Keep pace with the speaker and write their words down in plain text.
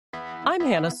I'm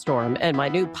Hannah Storm, and my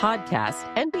new podcast,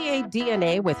 NBA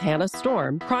DNA with Hannah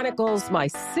Storm, chronicles my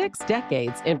 6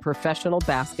 decades in professional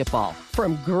basketball.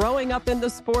 From growing up in the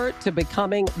sport to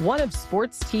becoming one of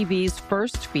sports TV's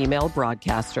first female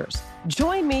broadcasters.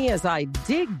 Join me as I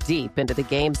dig deep into the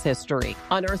game's history,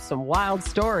 unearth some wild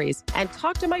stories, and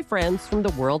talk to my friends from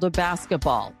the world of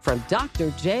basketball, from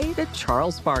Dr. J to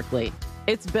Charles Barkley.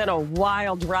 It's been a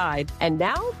wild ride, and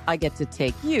now I get to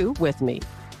take you with me.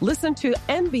 Listen to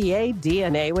NBA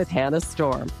DNA with Hannah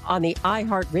Storm on the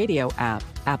iHeartRadio app,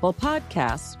 Apple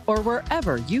Podcasts, or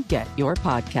wherever you get your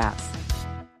podcasts.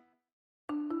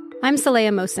 I'm Saleha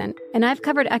Mohsin, and I've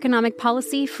covered economic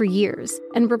policy for years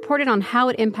and reported on how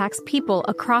it impacts people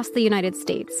across the United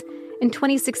States. In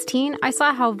 2016, I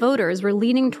saw how voters were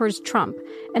leaning towards Trump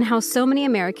and how so many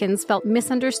Americans felt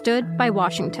misunderstood by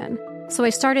Washington. So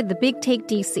I started The Big Take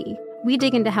DC. We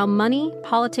dig into how money,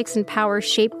 politics, and power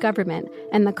shape government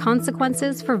and the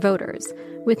consequences for voters.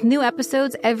 With new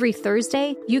episodes every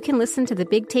Thursday, you can listen to The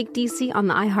Big Take DC on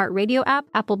the iHeartRadio app,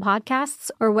 Apple Podcasts,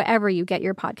 or wherever you get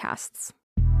your podcasts.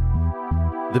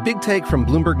 The Big Take from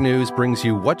Bloomberg News brings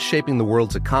you what's shaping the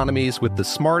world's economies with the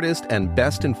smartest and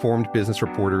best-informed business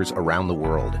reporters around the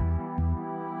world.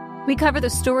 We cover the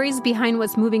stories behind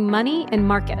what's moving money and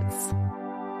markets,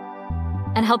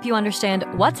 and help you understand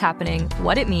what's happening,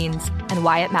 what it means, and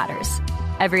why it matters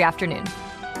every afternoon.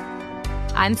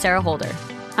 I'm Sarah Holder.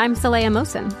 I'm Saleha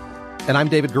Mohsin. And I'm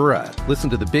David Gura. Listen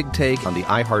to The Big Take on the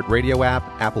iHeartRadio app,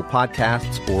 Apple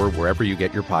Podcasts, or wherever you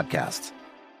get your podcasts.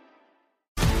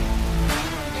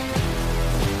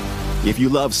 If you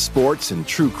love sports and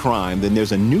true crime, then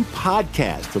there's a new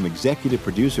podcast from executive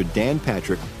producer Dan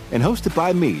Patrick and hosted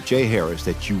by me, Jay Harris,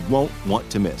 that you won't want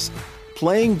to miss.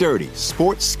 Playing Dirty: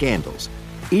 Sports Scandals.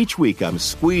 Each week, I'm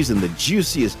squeezing the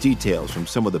juiciest details from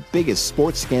some of the biggest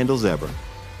sports scandals ever.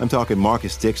 I'm talking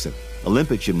Marcus Dixon,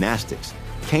 Olympic gymnastics,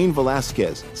 Cain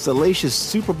Velasquez, salacious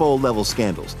Super Bowl-level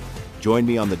scandals. Join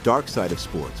me on the dark side of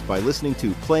sports by listening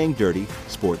to Playing Dirty: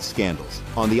 Sports Scandals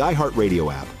on the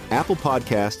iHeartRadio app, Apple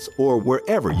Podcasts, or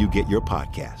wherever you get your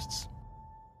podcasts.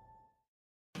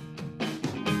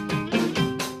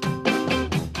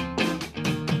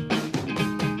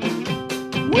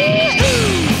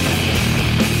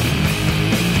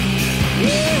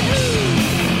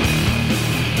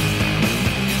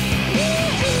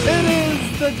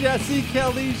 The Jesse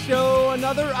Kelly Show,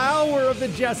 another hour of the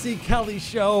Jesse Kelly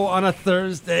Show on a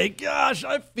Thursday. Gosh,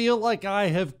 I feel like I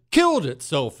have killed it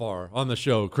so far on the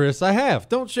show, Chris. I have.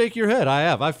 Don't shake your head. I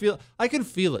have. I can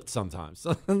feel it sometimes.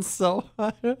 And so,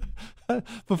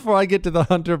 before I get to the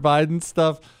Hunter Biden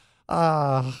stuff,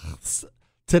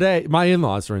 today, my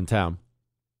in-laws are in town.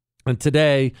 And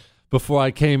today, before I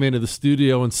came into the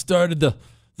studio and started the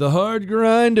hard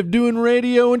grind of doing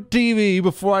radio and TV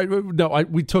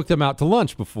we took them out to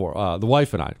lunch before. The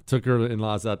wife and I took her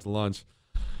in-laws out to lunch.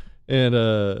 And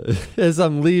as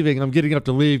I'm leaving, I'm getting up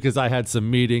to leave because I had some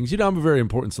meetings. You know, I'm a very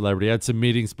important celebrity. I had some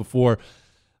meetings before.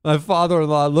 My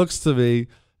father-in-law looks to me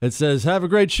and says, "Have a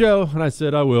great show." And I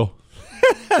said, "I will."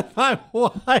 My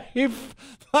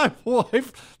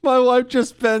wife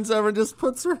just bends over and just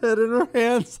puts her head in her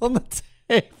hands on the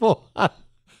table.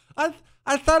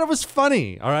 I thought it was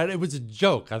funny, all right? It was a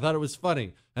joke. I thought it was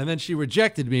funny. And then she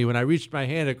rejected me when I reached my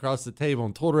hand across the table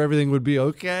and told her everything would be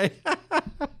okay.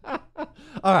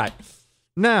 All right.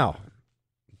 Now,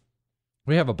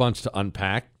 we have a bunch to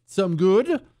unpack. Some good,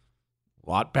 a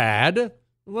lot bad.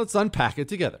 Let's unpack it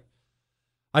together.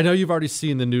 I know you've already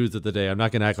seen the news of the day. I'm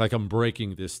not going to act like I'm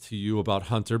breaking this to you about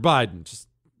Hunter Biden. Just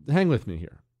hang with me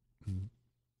here.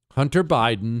 Hunter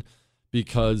Biden,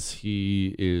 because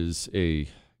he is a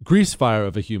grease fire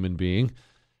of a human being,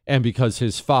 and because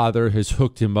his father has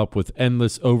hooked him up with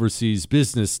endless overseas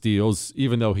business deals,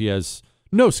 even though he has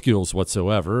no skills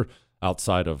whatsoever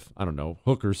outside of, I don't know,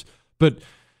 hookers, but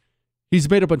he's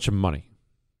made a bunch of money,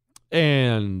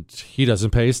 and he doesn't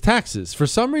pay his taxes. For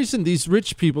some reason, these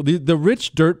rich people, the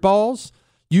rich dirtballs,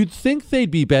 you'd think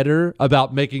they'd be better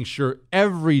about making sure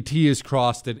every T is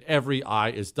crossed and every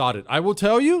I is dotted. I will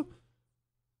tell you,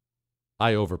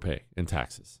 I overpay in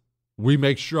taxes. We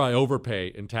make sure I overpay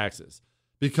in taxes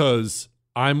because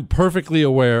I'm perfectly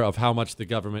aware of how much the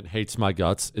government hates my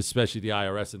guts, especially the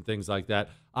IRS and things like that.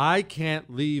 I can't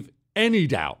leave any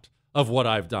doubt of what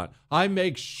I've done. I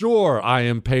make sure I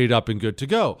am paid up and good to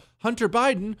go. Hunter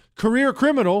Biden, career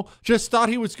criminal, just thought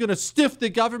he was going to stiff the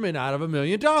government out of $1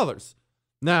 million.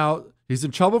 Now, he's in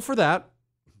trouble for that.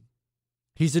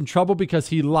 He's in trouble because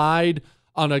he lied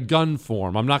on a gun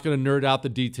form. I'm not going to nerd out the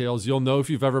details. You'll know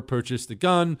if you've ever purchased a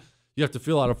gun. You have to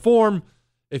fill out a form.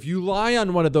 If you lie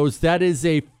on one of those, that is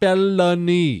a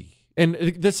felony. And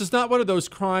this is not one of those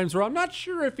crimes where I'm not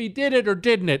sure if he did it or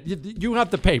didn't it. You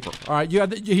have the paper, all right?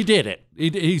 He did it.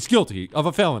 He's guilty of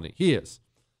a felony. He is.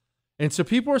 And so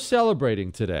people are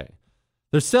celebrating today.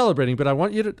 They're celebrating, but I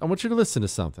want you to listen to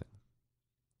something.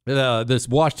 This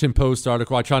Washington Post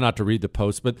article, I try not to read the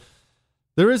post, but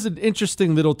there is an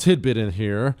interesting little tidbit in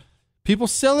here. People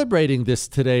celebrating this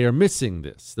today are missing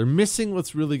this. They're missing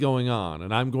what's really going on.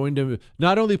 And I'm going to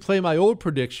not only play my old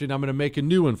prediction, I'm going to make a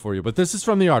new one for you. But this is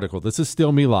from the article. This is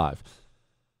still me live.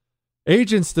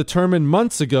 Agents determined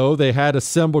months ago they had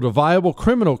assembled a viable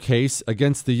criminal case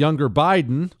against the younger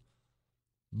Biden,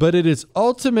 but it is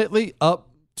ultimately up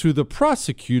to the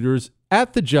prosecutors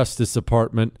at the Justice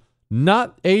Department,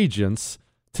 not agents,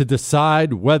 to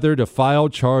decide whether to file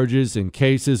charges in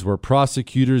cases where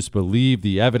prosecutors believe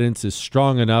the evidence is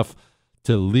strong enough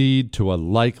to lead to a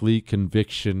likely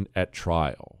conviction at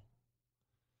trial.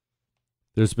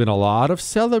 There's been a lot of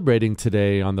celebrating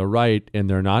today on the right, and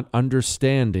they're not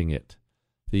understanding it.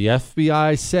 The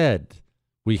FBI said,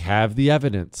 we have the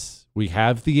evidence. We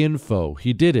have the info.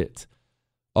 He did it.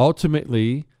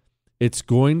 Ultimately, it's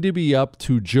going to be up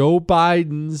to Joe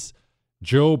Biden's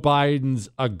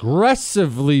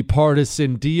aggressively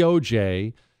partisan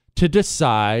DOJ to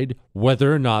decide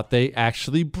whether or not they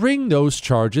actually bring those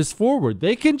charges forward.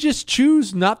 They can just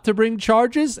choose not to bring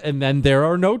charges, and then there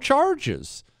are no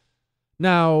charges.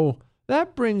 Now,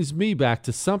 that brings me back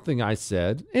to something I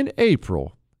said in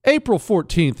April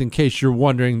 14th, in case you're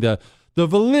wondering the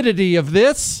validity of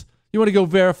this. You want to go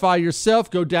verify yourself,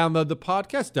 go download the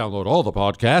podcast, download all the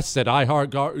podcasts at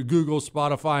iHeart, Google,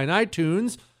 Spotify, and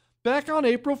iTunes. Back on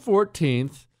April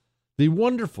 14th, the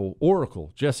wonderful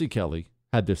Oracle, Jesse Kelly,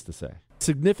 had this to say.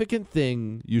 Significant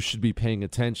thing you should be paying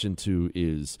attention to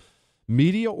is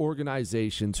media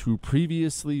organizations who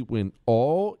previously went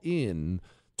all in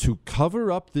to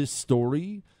cover up this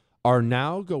story are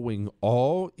now going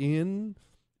all in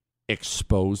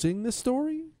exposing the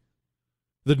story.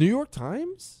 The New York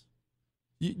Times?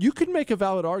 You could make a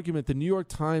valid argument the New York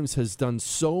Times has done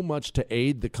so much to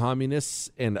aid the communists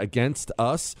and against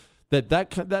us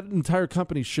that entire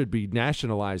company should be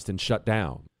nationalized and shut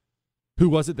down. Who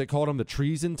was it that called them the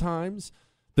Treason Times?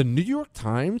 The New York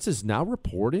Times is now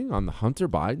reporting on the Hunter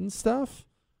Biden stuff?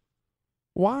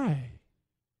 Why?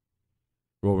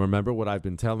 Well, remember what I've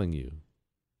been telling you.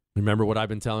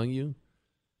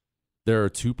 There are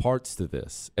two parts to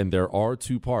this, and there are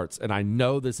two parts. And I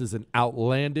know this is an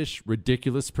outlandish,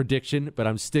 ridiculous prediction, but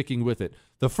I'm sticking with it.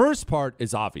 The first part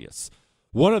is obvious.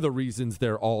 One of the reasons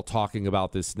they're all talking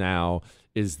about this now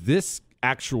is this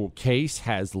actual case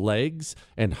has legs,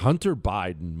 and Hunter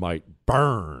Biden might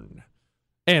burn.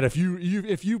 And if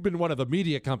you've been one of the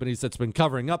media companies that's been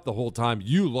covering up the whole time,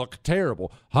 you look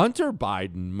terrible. Hunter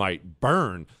Biden might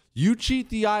burn. You cheat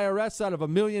the IRS out of $1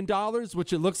 million,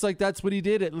 which it looks like that's what he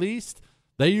did at least,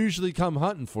 they usually come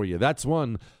hunting for you. That's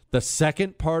one. The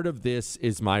second part of this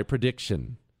is my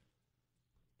prediction.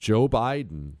 Joe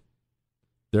Biden,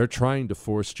 they're trying to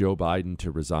force Joe Biden to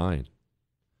resign.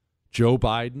 Joe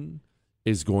Biden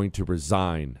is going to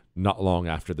resign not long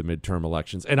after the midterm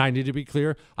elections. And I need to be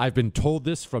clear, I've been told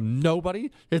this from nobody.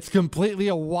 It's completely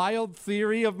a wild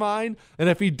theory of mine. And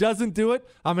if he doesn't do it,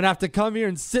 I'm going to have to come here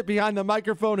and sit behind the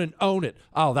microphone and own it.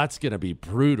 Oh, that's going to be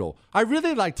brutal. I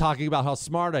really like talking about how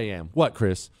smart I am. What,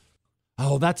 Chris?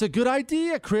 Oh, that's a good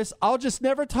idea, Chris. I'll just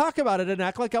never talk about it and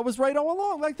act like I was right all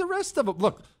along, like the rest of them.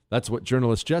 Look, that's what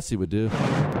journalist Jesse would do.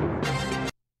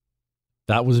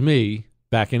 That was me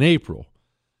back in April.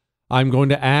 I'm going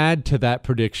to add to that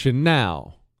prediction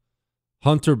now.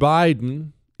 Hunter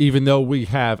Biden, even though we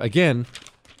have, again,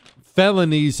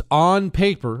 felonies on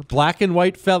paper, black and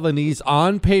white felonies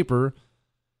on paper,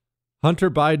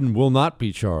 Hunter Biden will not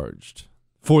be charged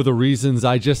for the reasons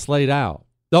I just laid out.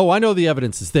 Oh, I know the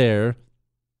evidence is there.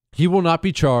 He will not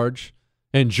be charged.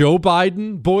 And Joe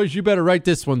Biden, boys, you better write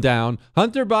this one down.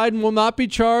 Hunter Biden will not be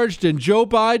charged, and Joe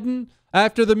Biden,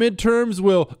 after the midterms,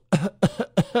 will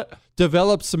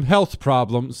develop some health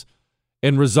problems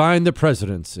and resign the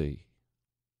presidency.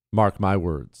 Mark my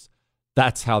words.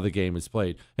 That's how the game is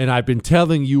played. And I've been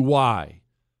telling you why.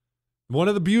 One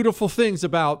of the beautiful things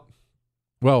about,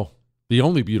 well, the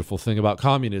only beautiful thing about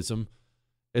communism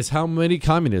is how many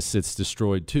communists it's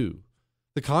destroyed too.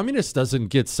 The communist doesn't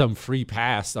get some free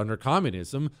pass under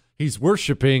communism. He's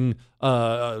worshiping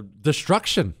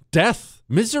destruction, death,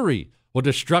 misery. Well,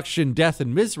 destruction, death,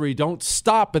 and misery don't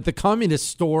stop at the communist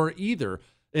store either.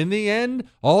 In the end,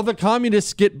 all the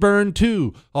communists get burned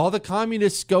too. All the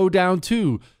communists go down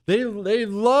too. They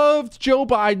loved Joe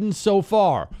Biden so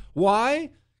far. Why?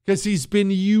 Because he's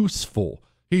been useful.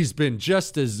 He's been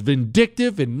just as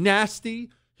vindictive and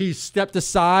nasty. He stepped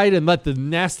aside and let the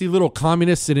nasty little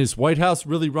communists in his White House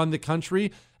really run the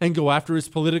country and go after his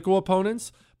political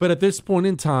opponents. But at this point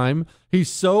in time, he's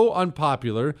so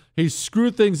unpopular. He's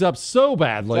screwed things up so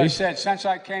badly. As I said, since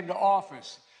I came to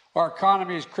office, our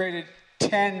economy has created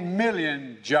 10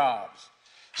 million jobs,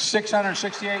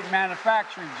 668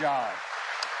 manufacturing jobs.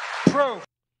 Proof.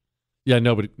 Yeah,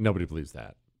 nobody believes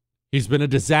that. He's been a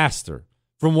disaster.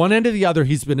 From one end to the other,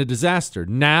 he's been a disaster.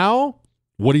 Now,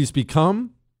 what he's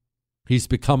become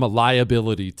a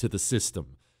liability to the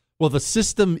system. Well, the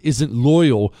system isn't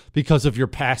loyal because of your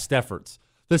past efforts.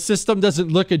 The system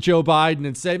doesn't look at Joe Biden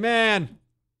and say, man,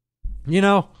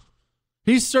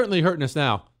 he's certainly hurting us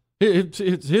now.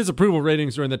 His approval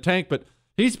ratings are in the tank, but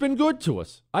he's been good to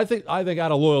us. I think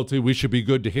out of loyalty, we should be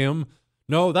good to him.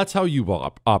 No, that's how you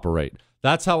operate.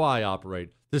 That's how I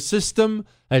operate. The system,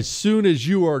 as soon as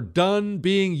you are done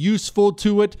being useful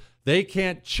to it, they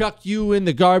can't chuck you in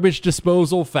the garbage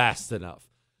disposal fast enough.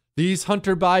 These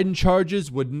Hunter Biden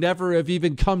charges would never have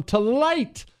even come to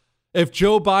light if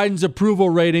Joe Biden's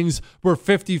approval ratings were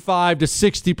 55 to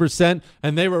 60%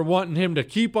 and they were wanting him to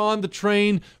keep on the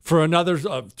train for another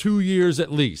 2 years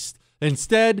at least.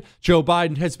 Instead, Joe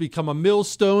Biden has become a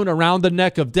millstone around the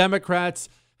neck of Democrats,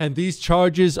 and these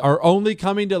charges are only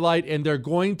coming to light, and they're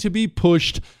going to be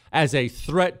pushed as a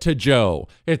threat to Joe.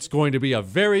 It's going to be a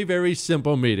very, very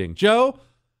simple meeting. Joe,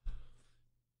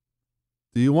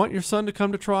 do you want your son to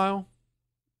come to trial?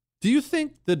 Do you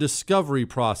think the discovery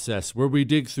process where we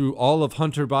dig through all of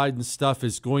Hunter Biden's stuff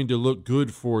is going to look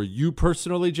good for you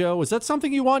personally, Joe? Is that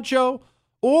something you want, Joe?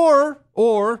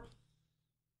 Or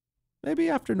maybe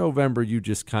after November you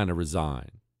just kind of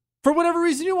resign? For whatever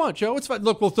reason you want, Joe. It's fine.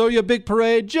 Look, we'll throw you a big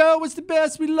parade. Joe was the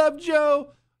best. We love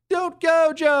Joe. Don't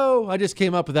go, Joe. I just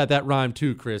came up with that rhyme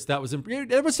too, Chris. It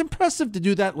was impressive to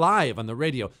do that live on the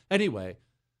radio. Anyway,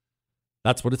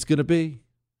 that's what it's going to be.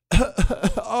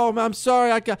 Oh, I'm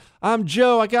sorry. I'm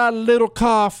Joe. I got a little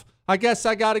cough. I guess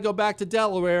I got to go back to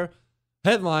Delaware.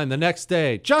 Headline the next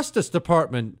day. Justice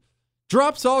Department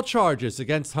drops all charges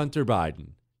against Hunter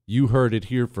Biden. You heard it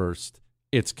here first.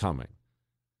 It's coming.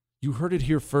 You heard it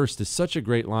here first is such a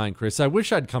great line, Chris. I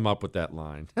wish I'd come up with that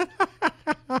line.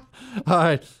 All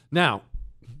right. Now,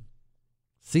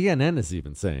 CNN is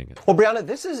even saying it. Well, Brianna,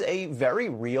 this is a very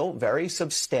real, very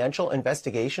substantial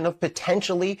investigation of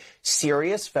potentially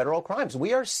serious federal crimes.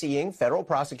 We are seeing federal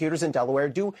prosecutors in Delaware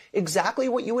do exactly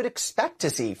what you would expect to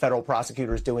see federal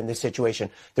prosecutors do in this situation.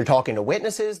 They're talking to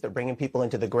witnesses. They're bringing people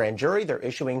into the grand jury. They're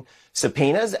issuing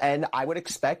subpoenas. And I would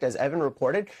expect, as Evan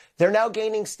reported, they're now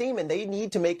gaining steam, and they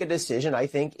need to make a decision, I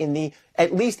think, in the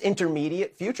at least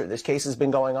intermediate future. This case has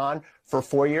been going on for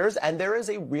 4 years, and there is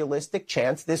a realistic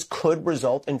chance this could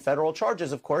result in federal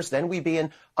charges. Of course, then we'd be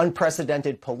in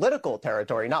unprecedented political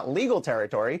territory, not legal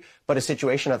territory, but a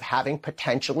situation of having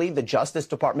potentially the Justice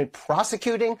Department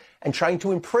prosecuting and trying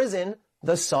to imprison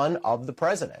the son of the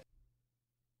president.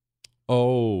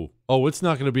 Oh, it's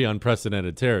not going to be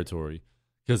unprecedented territory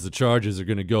because the charges are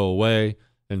going to go away,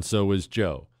 and so is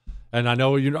Joe. And I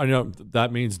know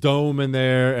that means Dome in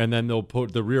there, and then they'll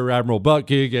put the Rear Admiral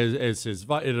Buttigieg as his.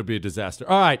 It'll be a disaster.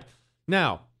 All right.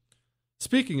 Now,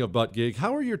 speaking of Buttigieg,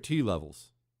 how are your T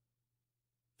levels,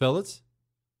 fellas?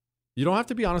 You don't have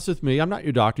to be honest with me. I'm not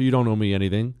your doctor. You don't owe me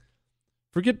anything.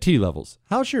 Forget T levels.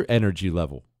 How's your energy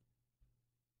level?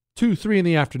 2, 3 in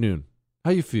the afternoon.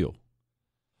 How you feel?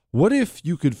 What if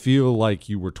you could feel like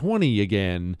you were 20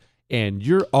 again? And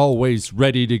you're always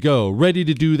ready to go, ready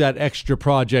to do that extra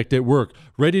project at work,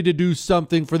 ready to do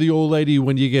something for the old lady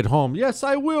when you get home. Yes,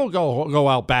 I will go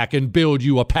out back and build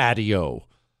you a patio.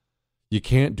 You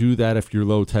can't do that if you're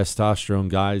low testosterone,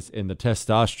 guys, and the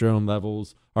testosterone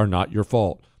levels are not your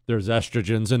fault. There's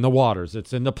estrogens in the waters.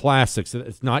 It's in the plastics.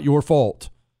 It's not your fault.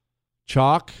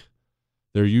 Chalk,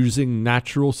 they're using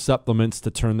natural supplements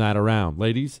to turn that around.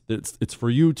 Ladies, it's for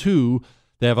you too.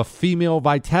 They have a female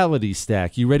vitality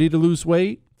stack. You ready to lose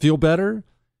weight? Feel better?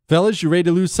 Fellas, you ready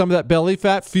to lose some of that belly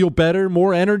fat? Feel better?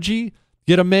 More energy?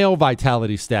 Get a male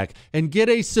vitality stack and get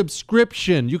a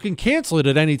subscription. You can cancel it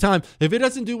at any time. If it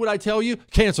doesn't do what I tell you,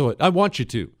 cancel it. I want you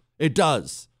to. It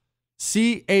does.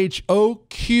 CHOQ.com,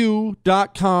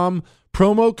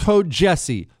 promo code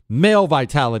Jesse, male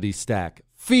vitality stack,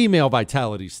 female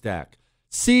vitality stack.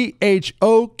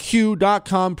 CHOQ.com,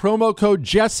 promo code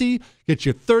Jesse, gets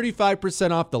you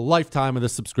 35% off the lifetime of the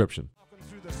subscription.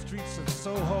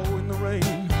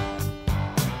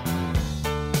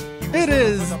 It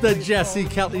is the Jesse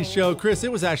Kelly Show. Chris,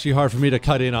 it was actually hard for me to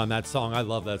cut in on that song. I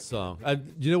love that song.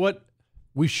 You know what?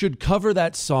 We should cover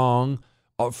that song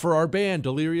for our band,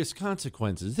 Delirious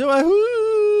Consequences.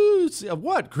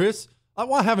 What, Chris?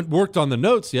 I haven't worked on the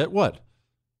notes yet. What?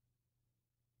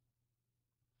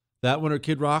 That one or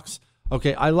Kid Rock's?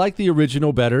 Okay, I like the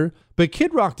original better, but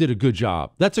Kid Rock did a good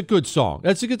job. That's a good song.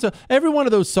 That's a good song. Every one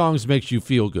of those songs makes you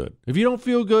feel good. If you don't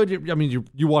feel good,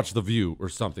 you watch The View or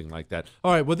something like that.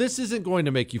 All right, well, this isn't going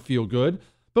to make you feel good,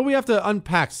 but we have to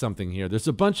unpack something here. There's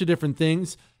a bunch of different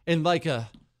things, and like who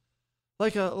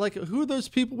are those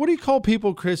people? What do you call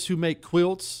people, Chris, who make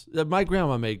quilts? My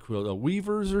grandma made quilts,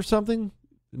 weavers or something?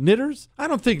 Knitters? I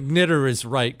don't think knitter is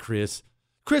right, Chris.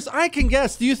 Chris, I can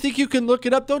guess. Do you think you can look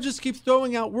it up? Don't just keep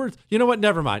throwing out words. You know what?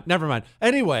 Never mind.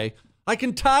 Anyway, I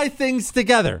can tie things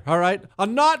together, all right? A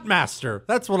knot master.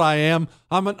 That's what I am.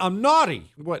 I'm naughty.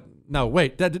 What? No,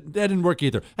 wait. That didn't work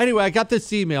either. Anyway, I got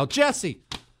this email. Jesse,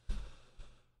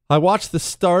 I watched the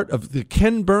start of the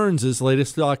Ken Burns'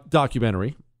 latest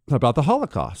documentary about the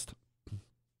Holocaust.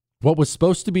 What was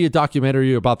supposed to be a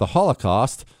documentary about the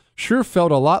Holocaust sure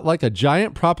felt a lot like a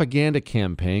giant propaganda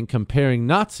campaign comparing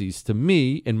Nazis to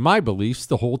me and my beliefs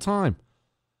the whole time.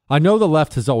 I know the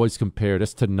left has always compared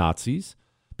us to Nazis,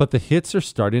 but the hits are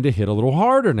starting to hit a little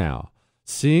harder now.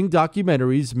 Seeing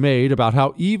documentaries made about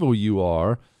how evil you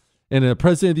are and the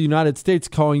President of the United States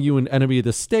calling you an enemy of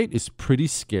the state is pretty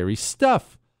scary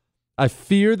stuff. I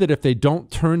fear that if they don't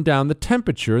turn down the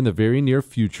temperature in the very near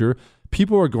future,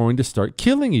 people are going to start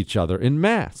killing each other en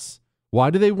masse. Why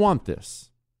do they want this?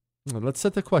 Let's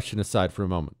set the question aside for a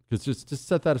moment, because just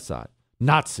set that aside.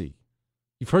 Nazi.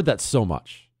 You've heard that so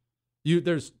much.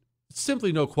 There's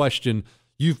simply no question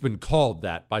you've been called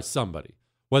that by somebody,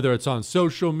 whether it's on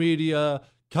social media,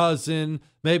 cousin,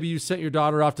 maybe you sent your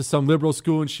daughter off to some liberal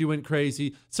school and she went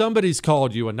crazy. Somebody's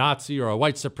called you a Nazi or a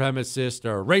white supremacist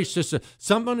or a racist.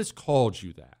 Someone has called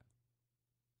you that.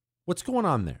 What's going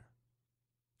on there?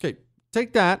 Okay,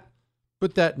 take that,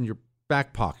 put that in your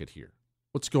back pocket here.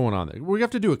 What's going on there? We have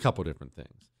to do a couple different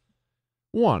things.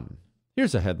 One,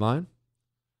 here's a headline.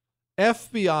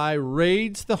 FBI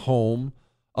raids the home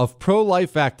of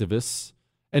pro-life activists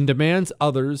and demands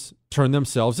others turn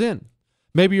themselves in.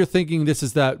 Maybe you're thinking this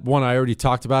is that one I already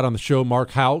talked about on the show,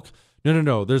 Mark Houck.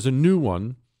 No. There's a new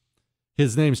one.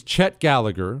 His name's Chet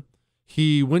Gallagher.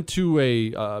 He went to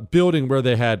a building where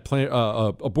they had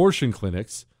abortion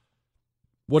clinics.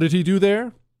 What did he do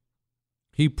there?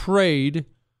 He prayed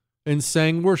and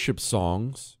sang worship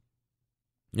songs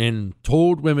and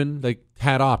told women they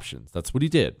had options. That's what he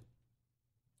did.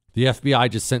 The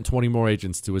FBI just sent 20 more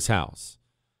agents to his house.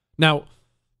 Now,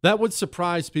 that would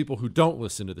surprise people who don't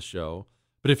listen to the show,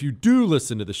 but if you do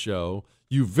listen to the show,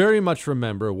 you very much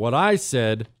remember what I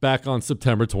said back on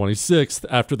September 26th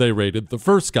after they raided the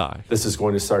first guy. This is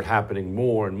going to start happening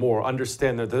more and more.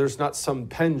 Understand that there's not some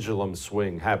pendulum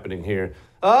swing happening here.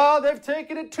 Oh, they've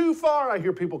taken it too far. I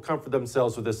hear people comfort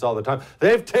themselves with this all the time.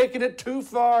 They've taken it too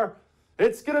far.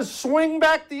 It's going to swing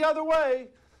back the other way.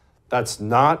 That's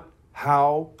not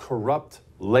how corrupt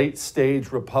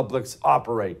late-stage republics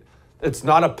operate. It's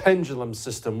not a pendulum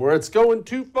system where it's going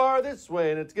too far this way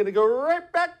and it's going to go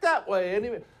right back that way.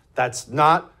 Anyway, that's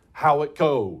not how it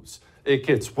goes. It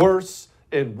gets worse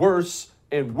and worse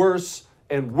and worse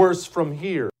and worse from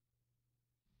here.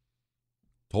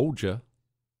 Told you.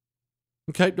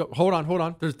 Okay, no, hold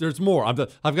on. There's more.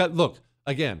 I've got. Look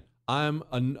again. I'm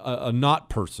a not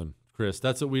person, Chris.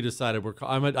 That's what we decided.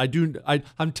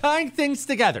 I'm tying things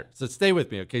together. So stay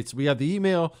with me, okay? So we have the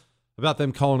email about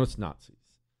them calling us Nazis.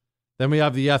 Then we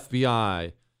have the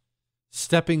FBI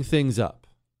stepping things up.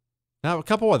 Now a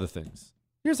couple other things.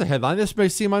 Here's a headline. This may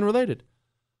seem unrelated.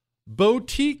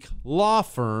 Boutique law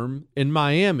firm in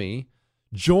Miami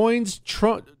joins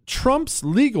Trump's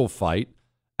legal fight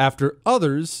after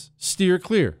others steer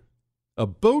clear. A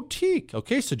boutique.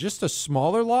 Okay, so just a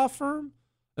smaller law firm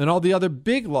and all the other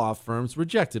big law firms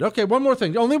rejected. Okay, one more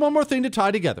thing. Only one more thing to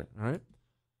tie together. All right.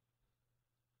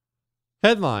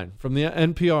 Headline from the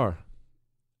NPR.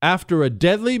 After a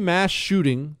deadly mass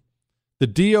shooting, the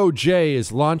DOJ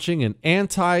is launching an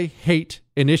anti-hate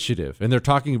initiative. And they're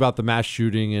talking about the mass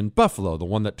shooting in Buffalo, the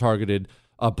one that targeted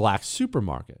a black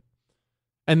supermarket.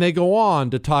 And they go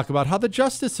on to talk about how the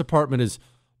Justice Department is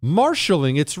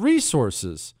marshaling its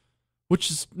resources, which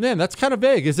is, man, that's kind of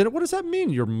vague, isn't it? What does that mean,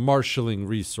 you're marshaling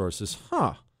resources?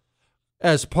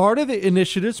 As part of the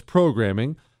initiative's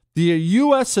programming, the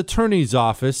U.S. Attorney's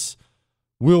Office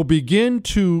will begin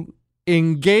to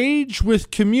engage with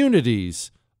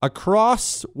communities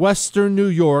across Western New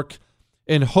York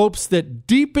in hopes that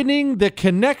deepening the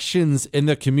connections in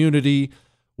the community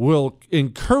will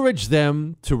encourage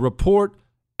them to report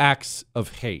acts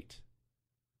of hate.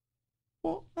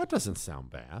 Well, that doesn't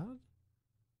sound bad.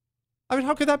 I mean,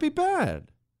 how could that be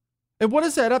bad? And what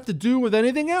does that have to do with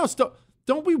anything else?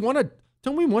 Don't we want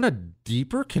a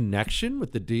deeper connection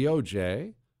with the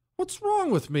DOJ? What's wrong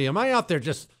with me? Am I out there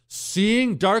just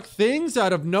seeing dark things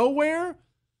out of nowhere?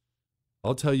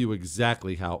 I'll tell you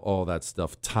exactly how all that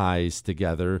stuff ties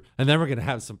together. And then we're going to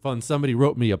have some fun. Somebody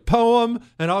wrote me a poem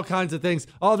and all kinds of things.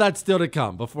 All that's still to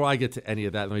come. Before I get to any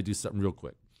of that, let me do something real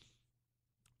quick.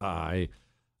 I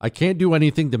can't do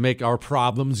anything to make our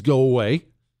problems go away.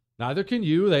 Neither can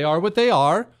you. They are what they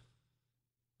are.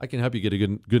 I can help you get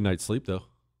a good night's sleep, though.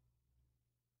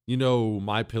 You know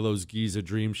MyPillow's Giza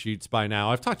Dream Sheets by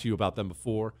now. I've talked to you about them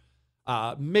before.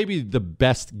 Maybe the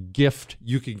best gift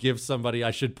you can give somebody,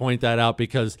 I should point that out,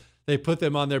 because they put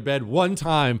them on their bed one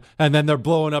time and then they're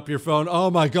blowing up your phone. Oh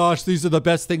my gosh, these are the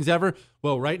best things ever.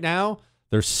 Well, right now,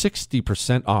 they're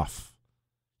 60% off.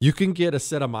 You can get a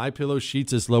set of MyPillow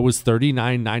sheets as low as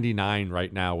 $39.99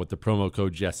 right now with the promo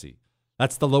code Jesse.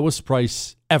 That's the lowest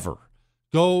price ever.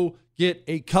 Go get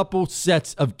a couple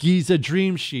sets of Giza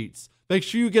Dream Sheets. Make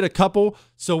sure you get a couple,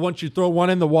 so once you throw one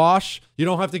in the wash, you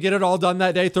don't have to get it all done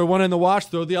that day. Throw one in the wash,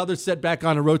 throw the other set back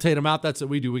on and rotate them out. That's what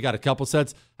we do. We got a couple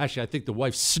sets. Actually, I think the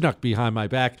wife snuck behind my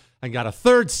back and got a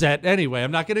third set. Anyway,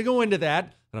 I'm not going to go into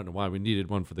that. I don't know why we needed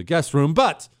one for the guest room,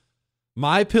 but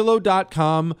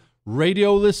MyPillow.com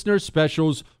radio listener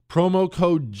specials, promo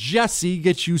code Jesse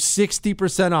gets you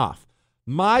 60% off.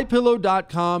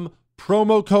 MyPillow.com,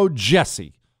 promo code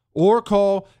Jesse. Or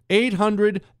call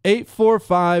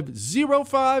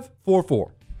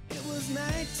 800-845-0544. It was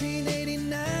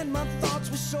 1989, my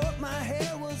thoughts were short, my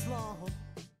hair was long.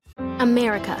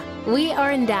 America, we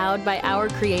are endowed by our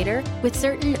Creator with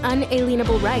certain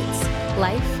unalienable rights: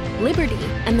 life, liberty,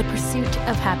 and the pursuit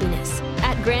of happiness.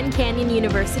 At Grand Canyon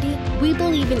University, we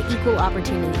believe in equal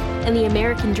opportunity, and the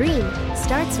American dream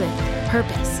starts with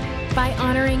purpose. By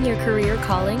honoring your career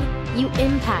calling, you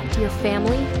impact your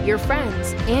family, your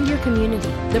friends, and your community.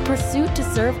 The pursuit to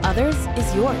serve others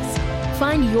is yours.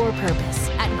 Find your purpose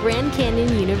at Grand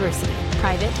Canyon University.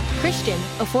 Private, Christian,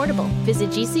 affordable.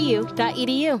 Visit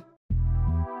gcu.edu.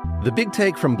 The Big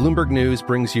Take from Bloomberg News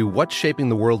brings you what's shaping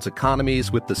the world's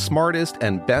economies with the smartest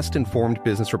and best-informed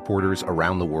business reporters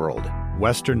around the world.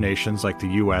 Western nations like the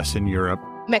U.S. and Europe.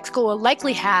 Mexico will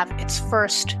likely have its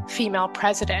first female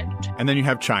president. And then you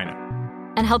have China.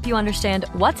 And help you understand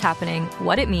what's happening,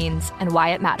 what it means, and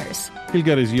why it matters. He'll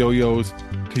get his yo-yos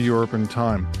to Europe in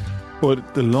time.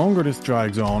 But the longer this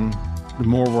drags on, the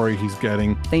more worried he's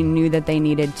getting. They knew that they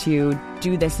needed to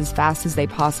do this as fast as they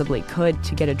possibly could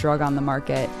to get a drug on the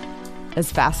market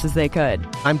as fast as they could.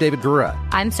 I'm David Gura.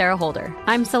 I'm Sarah Holder.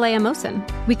 I'm Saleha Mohsen.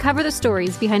 We cover the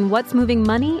stories behind what's moving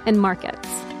money and markets.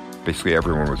 Basically,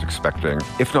 everyone was expecting,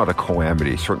 if not a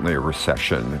calamity, certainly a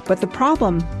recession. But the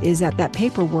problem is that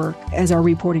paperwork, as our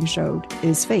reporting showed,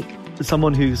 is fake. As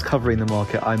someone who's covering the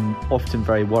market, I'm often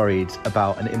very worried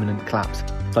about an imminent collapse.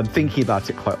 So I'm thinking about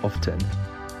it quite often.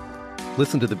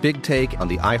 Listen to The Big Take on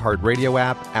the iHeartRadio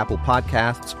app, Apple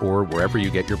Podcasts, or wherever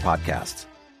you get your podcasts.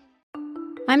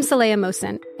 I'm Saleha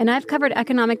Mohsen, and I've covered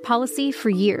economic policy for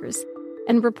years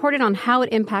and reported on how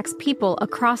it impacts people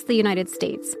across the United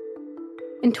States.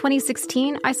 In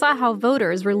 2016, I saw how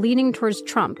voters were leaning towards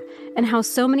Trump and how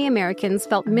so many Americans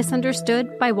felt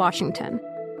misunderstood by Washington.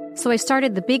 So I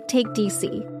started The Big Take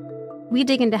DC. We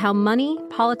dig into how money,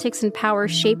 politics, and power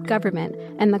shape government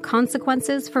and the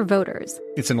consequences for voters.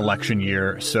 It's an election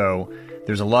year, so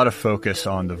there's a lot of focus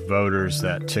on the voters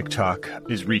that TikTok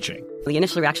is reaching. The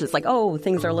initial reaction is like, oh,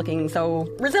 things are looking so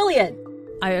resilient.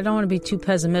 I don't want to be too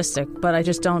pessimistic, but I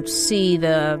just don't see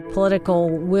the political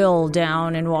will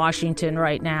down in Washington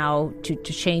right now to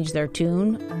change their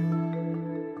tune.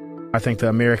 I think the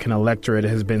American electorate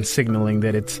has been signaling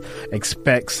that it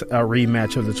expects a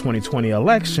rematch of the 2020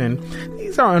 election.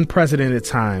 These are unprecedented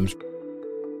times.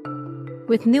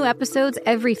 With new episodes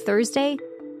every Thursday,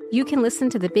 you can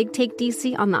listen to The Big Take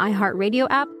DC on the iHeartRadio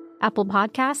app, Apple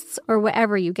Podcasts, or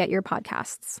wherever you get your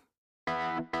podcasts.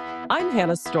 I'm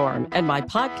Hannah Storm, and my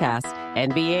podcast,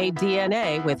 NBA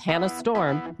DNA with Hannah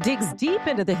Storm, digs deep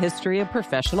into the history of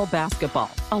professional basketball,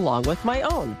 along with my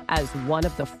own, as one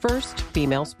of the first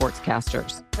female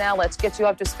sportscasters. Now let's get you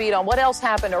up to speed on what else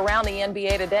happened around the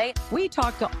NBA today. We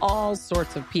talk to all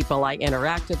sorts of people I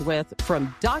interacted with,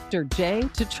 from Dr. J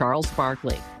to Charles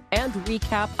Barkley, and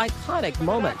recap iconic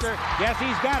moments. Yes,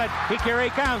 he's got it. Here he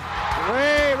comes.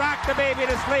 Way rock the baby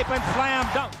to sleep and slam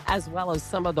dunk. As well as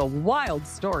some of the wild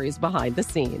stories behind the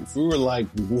scenes. We were like,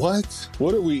 what?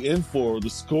 What are we in for? The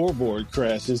scoreboard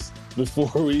crashes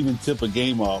before we even tip a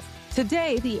game off.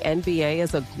 Today, the NBA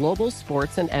is a global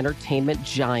sports and entertainment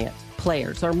giant.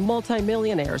 Players are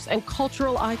multimillionaires and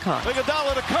cultural icons.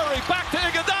 Iguodala to Curry, back to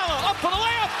Iguodala, up for the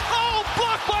layup. Oh,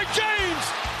 blocked by James.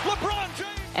 LeBron James.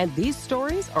 And these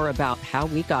stories are about how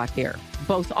we got here,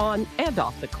 both on and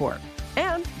off the court.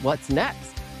 And what's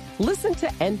next? Listen to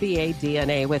NBA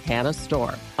DNA with Hannah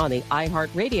Storm on the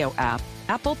iHeartRadio app,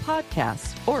 Apple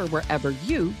Podcasts, or wherever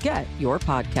you get your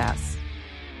podcasts.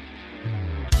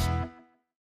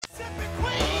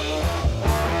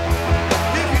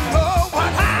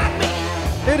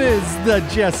 It is the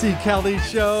Jesse Kelly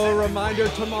Show. Reminder,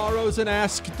 tomorrow's an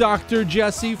Ask Dr.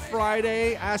 Jesse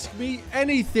Friday. Ask me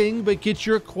anything, but get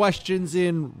your questions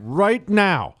in right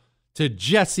now to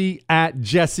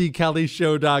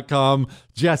Jesse@JesseKellyShow.com.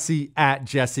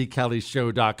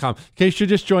 Jesse@JesseKellyShow.com. In case you're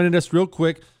just joining us real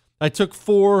quick, I took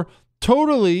 4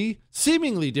 totally,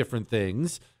 seemingly different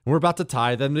things, and we're about to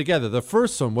tie them together. The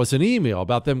first one was an email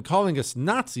about them calling us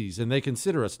Nazis, and they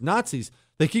consider us Nazis.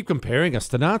 They keep comparing us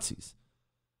to Nazis.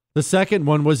 The second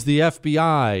one was the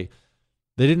FBI.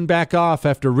 They didn't back off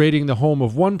after raiding the home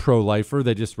of one pro-lifer.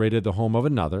 They just raided the home of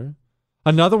another.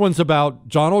 Another one's about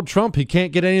Donald Trump. He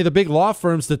can't get any of the big law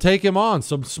firms to take him on.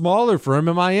 Some smaller firm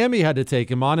in Miami had to take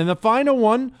him on. And the final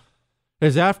one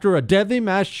is after a deadly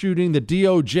mass shooting, the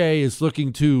DOJ is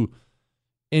looking to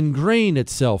ingrain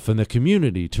itself in the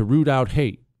community to root out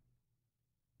hate.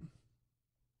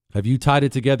 Have you tied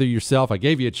it together yourself? I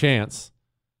gave you a chance.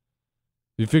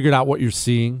 You figured out what you're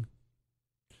seeing?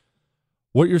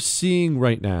 What you're seeing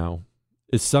right now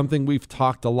is something we've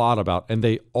talked a lot about, and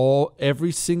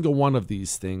every single one of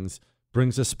these things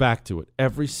brings us back to it.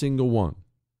 Every single one.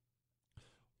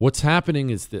 What's happening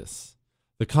is this.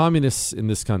 The communists in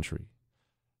this country,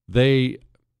 they're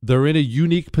in a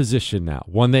unique position now,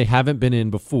 one they haven't been in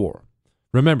before.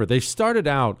 Remember, they started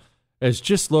out as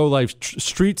just low-life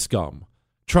street scum,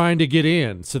 trying to get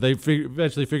in. So they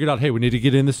eventually figured out, hey, we need to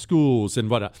get in the schools and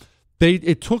whatnot.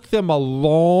 It took them a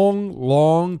long,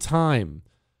 long time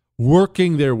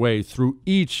working their way through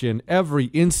each and every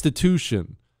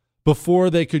institution before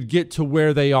they could get to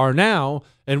where they are now.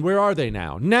 And where are they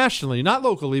now? Nationally, not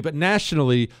locally, but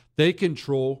nationally, they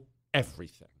control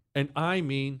everything. And I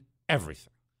mean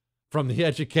everything. From the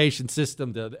education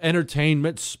system to the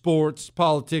entertainment, sports,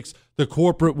 politics, the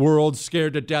corporate world,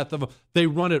 scared to death of them. They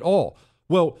run it all.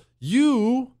 Well,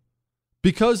 you,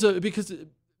 because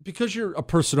you're a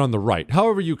person on the right,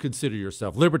 however you consider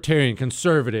yourself, libertarian,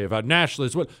 conservative, a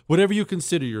nationalist, whatever you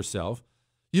consider yourself,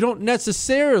 you don't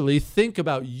necessarily think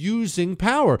about using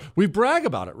power. We brag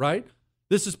about it, right?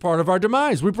 This is part of our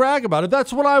demise. We brag about it.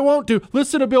 That's what I won't do.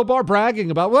 Listen to Bill Barr bragging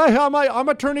about, well, I'm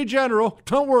Attorney General.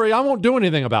 Don't worry, I won't do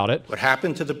anything about it. What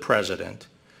happened to the president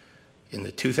in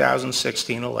the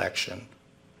 2016 election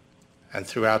and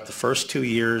throughout the first 2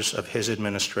 years of his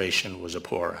administration was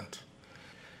abhorrent.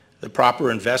 The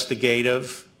proper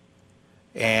investigative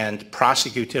and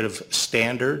prosecutive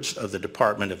standards of the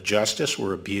Department of Justice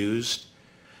were abused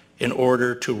in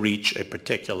order to reach a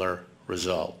particular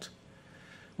result.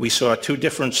 We saw 2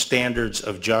 different standards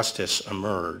of justice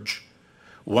emerge,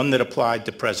 one that applied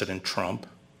to President Trump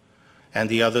and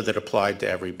the other that applied to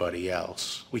everybody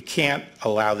else. We can't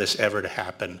allow this ever to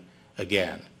happen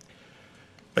again.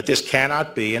 But this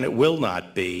cannot be, and it will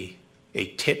not be, a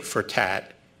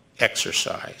tit-for-tat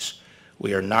exercise.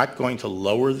 We are not going to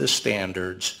lower the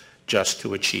standards just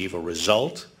to achieve a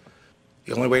result.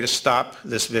 The only way to stop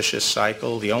this vicious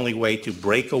cycle, the only way to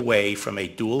break away from a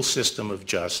dual system of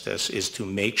justice is to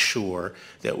make sure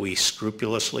that we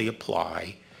scrupulously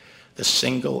apply the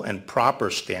single and proper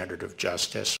standard of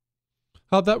justice.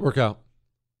 How'd that work out?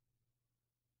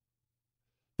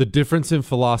 The difference in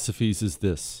philosophies is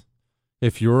this.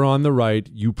 If you're on the right,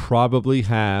 you probably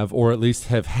have, or at least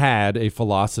have had, a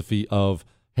philosophy of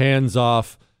hands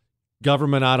off,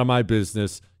 government out of my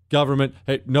business, government,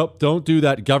 hey, nope, don't do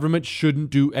that. Government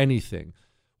shouldn't do anything.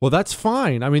 Well, that's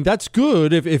fine. I mean, that's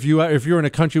good if you're in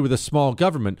a country with a small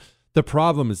government. The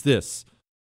problem is this.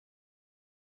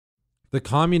 The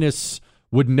communists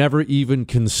would never even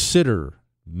consider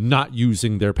not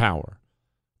using their power.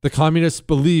 The communists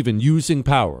believe in using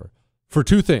power for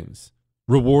 2 things.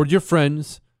 Reward your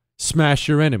friends, smash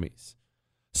your enemies.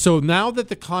 So now that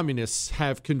the communists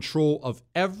have control of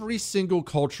every single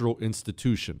cultural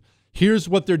institution, here's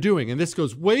what they're doing. And this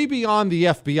goes way beyond the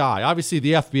FBI. Obviously,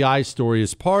 the FBI story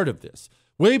is part of this.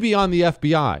 Way beyond the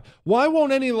FBI. Why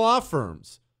won't any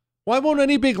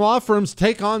big law firms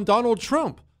take on Donald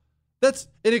Trump? That's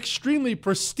an extremely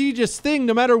prestigious thing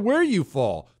no matter where you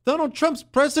fall. Donald Trump's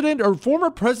president or former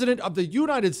president of the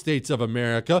United States of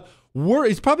America.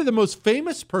 He's probably the most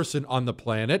famous person on the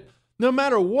planet. No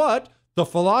matter what the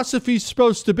philosophy's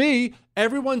supposed to be,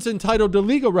 everyone's entitled to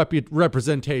legal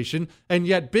representation, and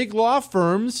yet big law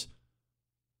firms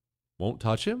won't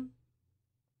touch him.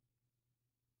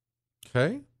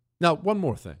 Okay? Now, one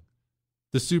more thing.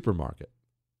 The supermarket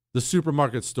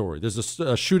story. There's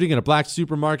a shooting in a black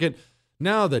supermarket.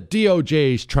 Now the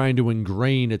DOJ is trying to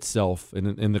ingrain itself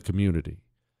in the community.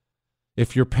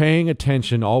 If you're paying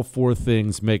attention, all four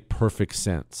things make perfect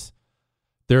sense.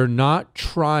 They're not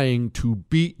trying to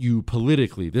beat you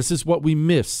politically. This is what we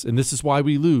miss, and this is why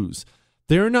we lose.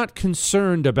 They're not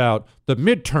concerned about the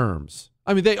midterms.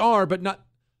 I mean, they are, but not.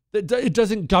 It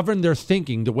doesn't govern their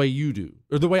thinking the way you do,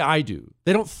 or the way I do.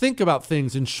 They don't think about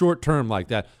things in short term like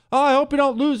that. Oh, I hope you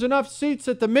don't lose enough seats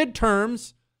at the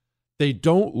midterms. They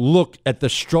don't look at the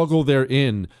struggle they're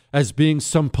in as being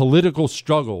some political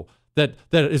struggle that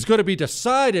is going to be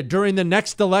decided during the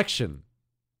next election.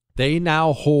 They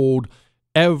now hold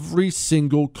every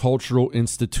single cultural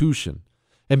institution.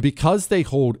 And because they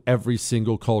hold every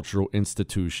single cultural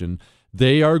institution,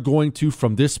 they are going to,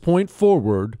 from this point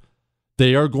forward,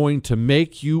 they are going to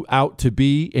make you out to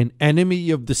be an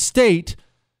enemy of the state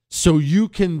so you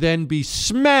can then be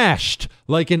smashed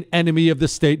like an enemy of the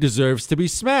state deserves to be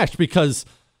smashed, because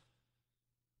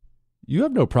you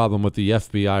have no problem with the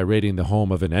FBI raiding the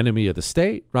home of an enemy of the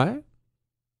state, right?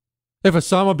 If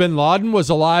Osama bin Laden was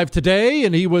alive today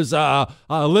and he was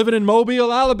living in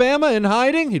Mobile, Alabama, in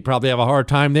hiding, he'd probably have a hard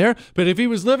time there. But if he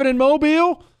was living in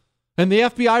Mobile and the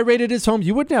FBI raided his home,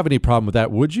 you wouldn't have any problem with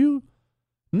that, would you?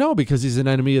 No, because he's an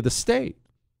enemy of the state.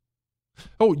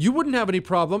 Oh, you wouldn't have any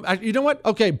problem. You know what?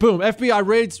 Okay, boom. FBI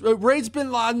raids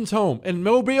bin Laden's home in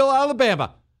Mobile,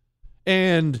 Alabama.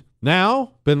 And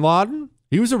now bin Laden,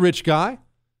 he was a rich guy.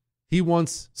 He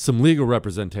wants some legal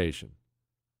representation.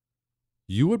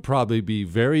 You would probably be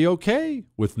very okay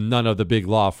with none of the big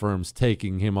law firms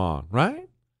taking him on, right?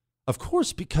 Of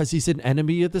course, because he's an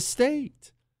enemy of the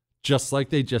state, just like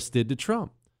they just did to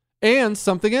Trump. And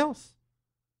something else.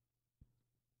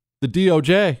 The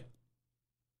DOJ,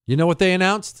 you know what they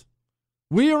announced?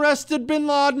 We arrested bin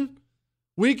Laden.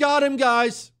 We got him,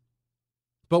 guys.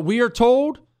 But we are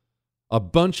told a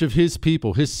bunch of his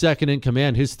people, his second in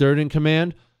command, his third in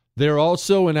command, they're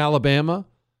also in Alabama.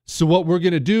 So what we're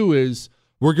going to do is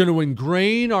we're going to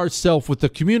ingrain ourselves with the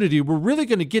community. We're really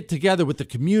going to get together with the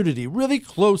community really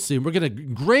closely. We're going to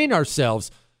ingrain ourselves,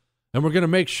 and we're going to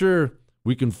make sure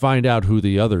we can find out who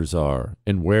the others are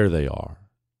and where they are.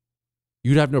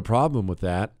 You'd have no problem with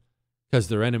that because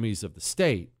they're enemies of the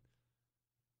state.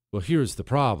 Well, here's the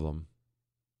problem.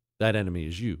 That enemy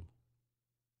is you.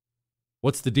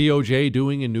 What's the DOJ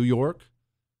doing in New York?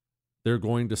 They're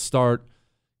going to start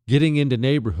getting into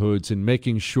neighborhoods and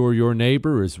making sure your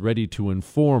neighbor is ready to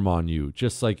inform on you,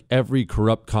 just like every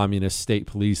corrupt communist state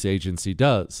police agency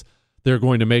does. They're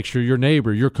going to make sure your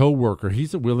neighbor, your coworker,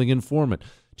 he's a willing informant.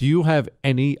 Do you have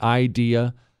any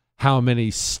idea how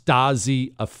many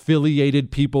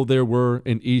Stasi-affiliated people there were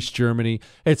in East Germany?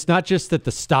 It's not just that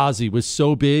the Stasi was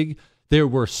so big. There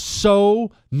were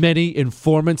so many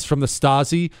informants from the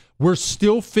Stasi. We're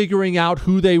still figuring out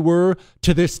who they were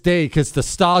to this day because the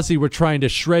Stasi were trying to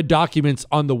shred documents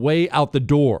on the way out the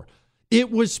door.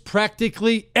 It was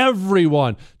practically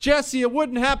everyone. Jesse, it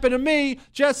wouldn't happen to me.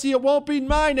 Jesse, it won't be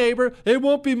my neighbor. It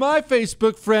won't be my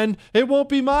Facebook friend. It won't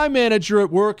be my manager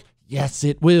at work. Yes,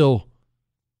 it will.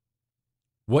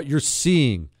 What you're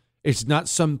seeing is not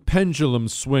some pendulum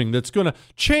swing that's going to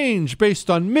change based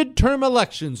on midterm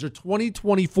elections or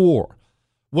 2024.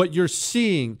 What you're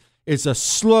seeing is a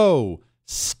slow,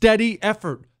 steady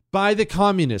effort by the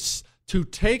communists to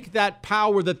take that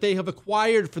power that they have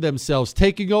acquired for themselves,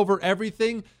 taking over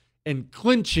everything and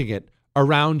clinching it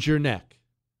around your neck.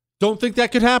 Don't think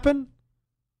that could happen?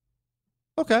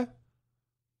 Okay.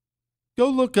 Go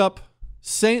look up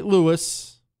St.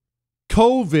 Louis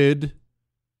COVID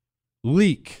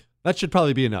leak. That should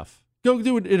probably be enough. Go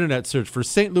do an internet search for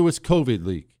St. Louis COVID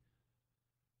leak.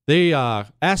 They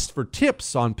asked for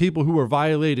tips on people who were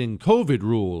violating COVID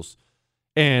rules,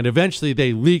 and eventually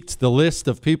they leaked the list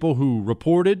of people who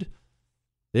reported.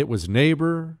 It was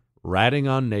neighbor ratting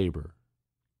on neighbor,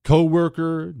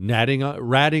 coworker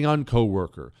ratting on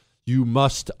coworker. You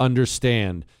must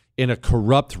understand, in a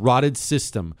corrupt, rotted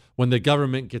system, when the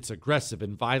government gets aggressive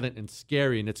and violent and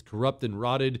scary and it's corrupt and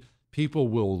rotted, people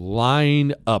will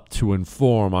line up to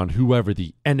inform on whoever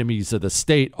the enemies of the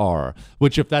state are,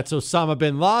 which if that's Osama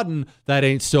bin Laden, that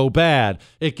ain't so bad.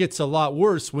 It gets a lot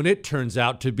worse when it turns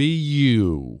out to be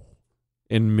you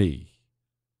and me.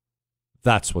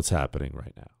 That's what's happening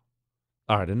right now.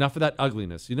 All right, enough of that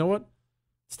ugliness. You know what?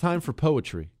 It's time for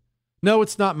poetry. No,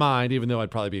 it's not mine, even though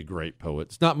I'd probably be a great poet.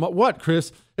 It's not what,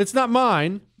 Chris? It's not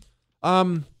mine.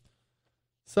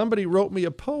 Somebody wrote me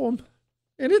a poem,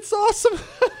 and it's awesome.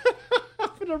 I'm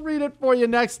going to read it for you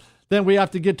next. Then we have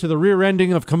to get to the rear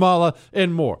ending of Kamala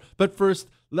and more. But first,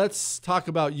 let's talk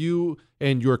about you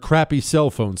and your crappy cell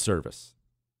phone service.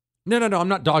 No, I'm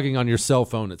not dogging on your cell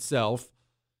phone itself.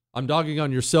 I'm dogging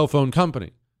on your cell phone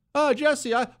company. Oh,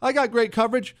 Jesse, I got great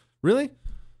coverage. Really?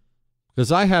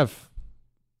 Because I have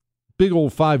big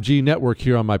old 5G network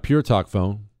here on my Pure Talk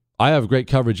phone. I have great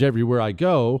coverage everywhere I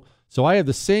go. So I have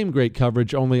the same great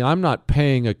coverage, only I'm not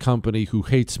paying a company who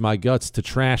hates my guts to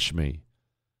trash me.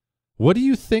 What do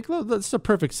you think? That's a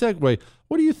perfect segue.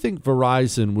 What do you think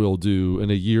Verizon will do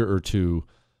in a year or two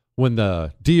when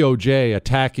the DOJ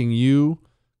attacking you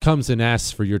comes and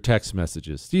asks for your text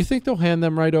messages? Do you think they'll hand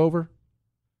them right over?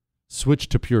 Switch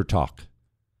to Pure Talk.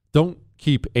 Don't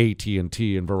keep AT&T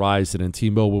and Verizon and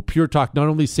T-Mobile. Pure Talk not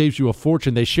only saves you a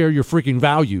fortune, they share your freaking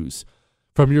values.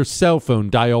 From your cell phone,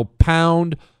 dial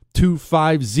pound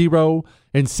 250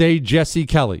 and say Jesse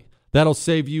Kelly. That'll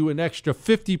save you an extra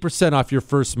 50% off your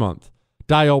first month.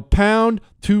 Dial pound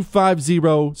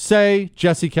 250, say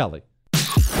Jesse Kelly.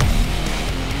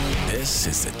 This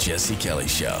is the Jesse Kelly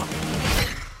Show.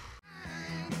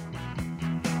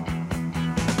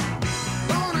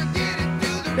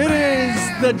 It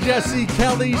is the Jesse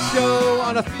Kelly Show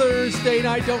on a Thursday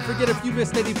night. Don't forget, if you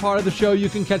missed any part of the show, you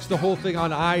can catch the whole thing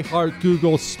on iHeart,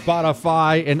 Google,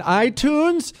 Spotify, and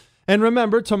iTunes. And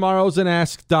remember, tomorrow's an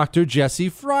Ask Dr. Jesse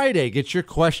Friday. Get your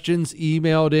questions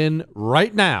emailed in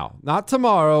right now. Not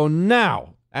tomorrow,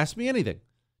 now. Ask me anything.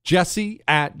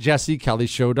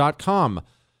 Jesse@jessekellyshow.com.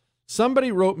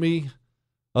 Somebody wrote me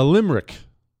a limerick.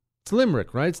 It's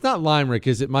limerick, right? It's not limerick,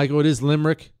 is it, Michael? It is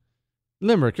limerick.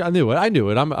 Limerick. I knew it.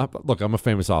 Look, I'm a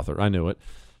famous author. I knew it.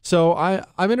 So I'm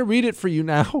going to read it for you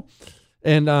now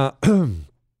and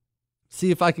see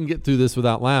if I can get through this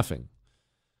without laughing.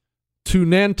 To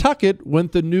Nantucket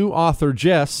went the new author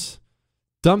Jess,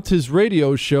 dumped his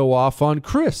radio show off on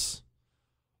Chris,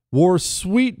 wore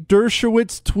sweet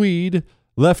Dershowitz tweed,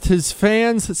 left his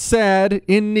fans sad,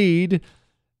 in need,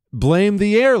 blamed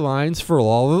the airlines for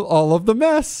all of the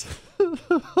mess.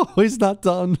 Oh, he's not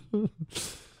done.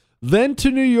 Then to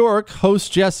New York,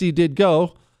 host Jesse did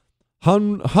go,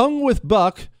 hung with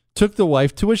Buck, took the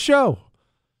wife to a show.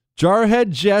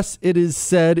 Jarhead Jess, it is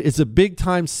said, is a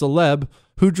big-time celeb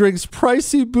who drinks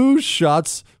pricey booze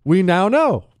shots we now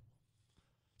know.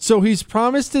 So he's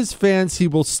promised his fans he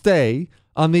will stay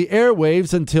on the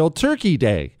airwaves until Turkey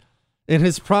Day. In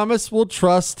his promise we'll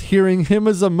trust, hearing him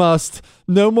is a must.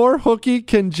 No more hooky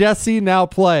can Jesse now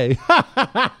play.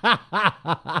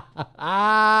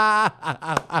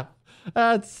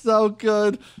 That's so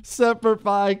good. Semper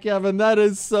Fi, Kevin. That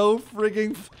is so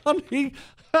freaking funny.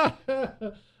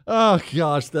 Oh,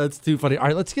 gosh, that's too funny. All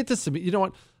right, let's get to some. You know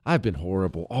what? I've been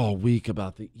horrible all week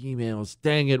about the emails.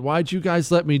 Dang it. Why'd you guys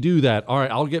let me do that? All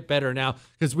right, I'll get better now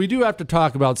because we do have to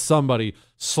talk about somebody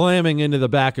slamming into the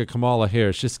back of Kamala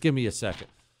Harris. Just give me a second.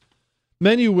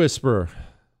 Menu Whisperer.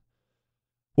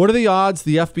 What are the odds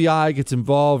the FBI gets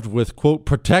involved with, quote,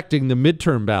 protecting the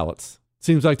midterm ballots?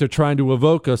 Seems like they're trying to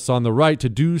evoke us on the right to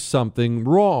do something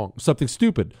wrong, something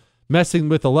stupid. Messing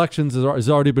with elections has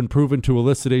already been proven to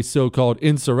elicit a so-called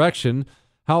insurrection.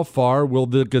 How far will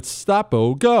the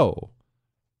Gestapo go?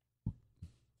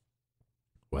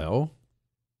 Well,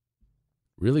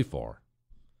 really far.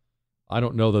 I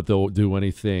don't know that they'll do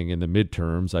anything in the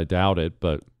midterms. I doubt it,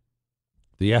 but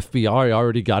the FBI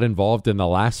already got involved in the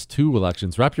last two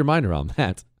elections. Wrap your mind around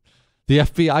that. The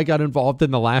FBI got involved in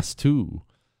the last two.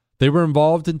 They were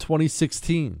involved in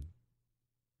 2016.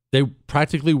 They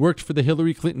practically worked for the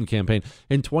Hillary Clinton campaign.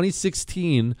 In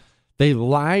 2016, they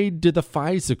lied to the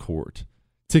FISA court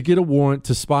to get a warrant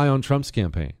to spy on Trump's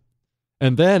campaign.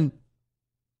 And then,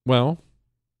 well,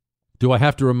 do I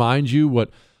have to remind you what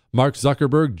Mark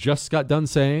Zuckerberg just got done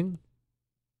saying?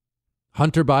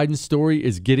 Hunter Biden's story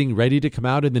is getting ready to come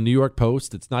out in the New York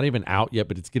Post. It's not even out yet,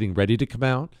 but it's getting ready to come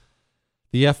out.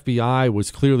 The FBI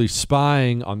was clearly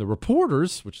spying on the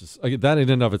reporters, which is, that in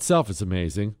and of itself is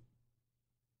amazing.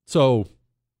 So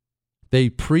they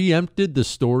preempted the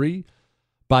story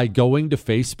by going to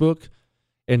Facebook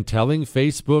and telling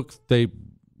Facebook they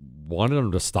wanted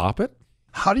them to stop it.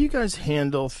 How do you guys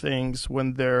handle things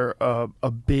when they're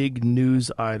a big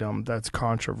news item that's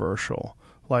controversial?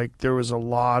 Like there was a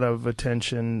lot of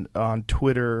attention on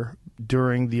Twitter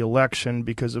during the election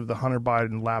because of the Hunter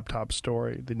Biden laptop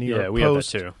story. The New York Post. Yeah, we had that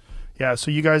too. Yeah,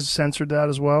 so you guys censored that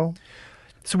as well?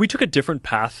 So we took a different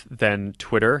path than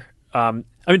Twitter. I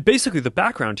mean, basically the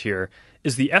background here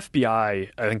is the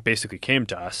FBI, I think, basically came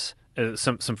to us,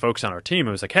 some folks on our team,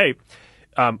 and was like, hey,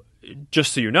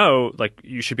 just so you know, like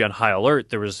you should be on high alert.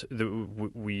 There was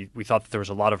we thought that there was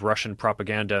a lot of Russian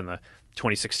propaganda in the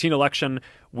 2016 election.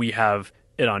 We have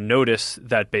it on notice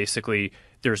that basically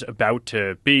there's about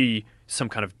to be some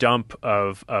kind of dump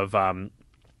of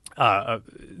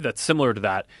that's similar to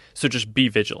that. So just be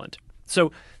vigilant.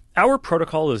 So our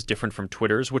protocol is different from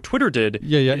Twitter's. What Twitter did,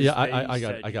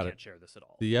 I got it. Share this at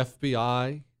all. The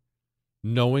FBI,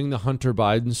 knowing the Hunter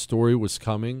Biden story was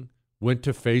coming, went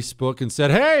to Facebook and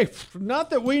said, "Hey, not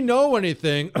that we know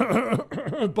anything,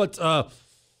 but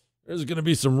there's going to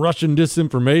be some Russian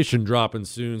disinformation dropping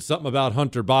soon. Something about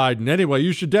Hunter Biden. Anyway,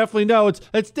 you should definitely know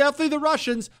it's definitely the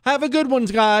Russians. Have a good one,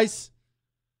 guys."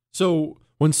 So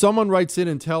when someone writes in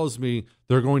and tells me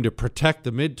they're going to protect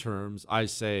the midterms, I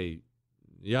say,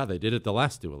 yeah, they did it the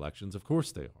last 2 elections. Of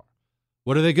course they are.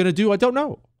 What are they going to do? I don't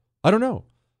know.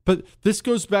 But this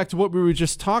goes back to what we were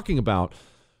just talking about.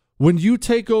 When you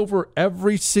take over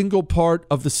every single part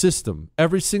of the system,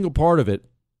 every single part of it,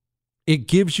 it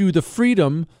gives you the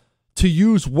freedom to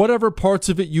use whatever parts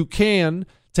of it you can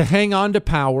to hang on to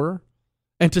power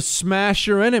and to smash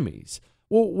your enemies.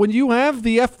 Well, when you have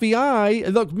the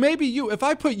FBI, look, if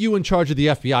I put you in charge of the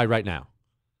FBI right now,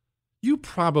 you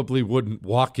probably wouldn't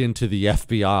walk into the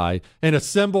FBI and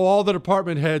assemble all the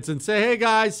department heads and say, "Hey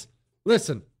guys,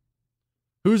 listen,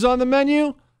 who's on the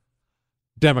menu?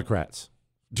 Democrats.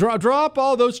 Drop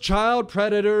all those child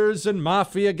predators and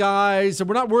mafia guys, and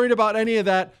we're not worried about any of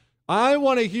that. I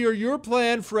want to hear your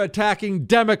plan for attacking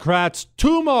Democrats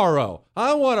tomorrow.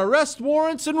 I want arrest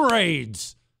warrants and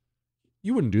raids."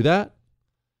 You wouldn't do that.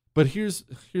 But here's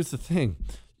the thing.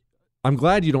 I'm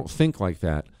glad you don't think like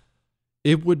that.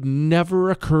 It would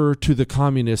never occur to the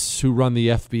communists who run the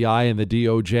FBI and the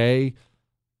DOJ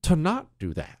to not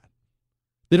do that.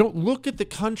 They don't look at the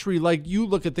country like you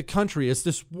look at the country as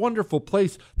this wonderful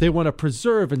place they want to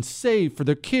preserve and save for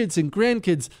their kids and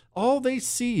grandkids. All they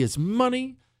see is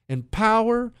money and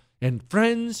power and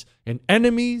friends and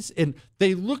enemies, and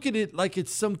they look at it like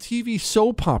it's some TV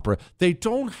soap opera. They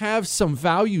don't have some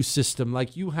value system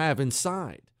like you have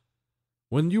inside.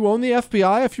 When you own the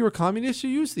FBI, if you're a communist,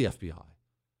 you use the FBI.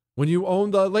 When you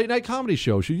own the late-night comedy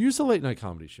shows, you use the late-night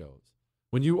comedy shows.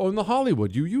 When you own the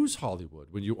Hollywood, you use Hollywood.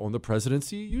 When you own the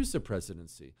presidency, you use the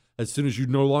presidency. As soon as you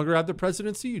no longer have the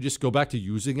presidency, you just go back to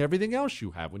using everything else you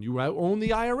have. When you own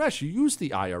the IRS, you use the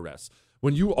IRS.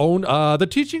 When you own the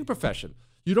teaching profession,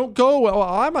 you don't go, "Well,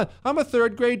 I'm a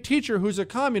third-grade teacher who's a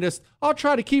communist. I'll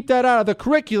try to keep that out of the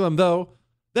curriculum, though."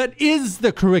 That is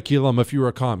the curriculum if you're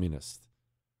a communist.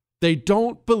 They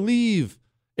don't believe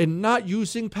in not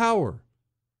using power.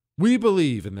 We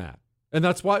believe in that. And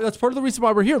that's part of the reason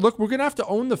why we're here. Look, we're going to have to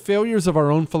own the failures of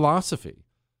our own philosophy.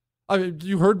 I mean,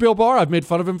 you heard Bill Barr. I've made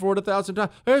fun of him for it 1,000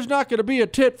 times. There's not going to be a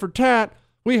tit for tat.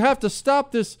 We have to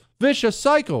stop this vicious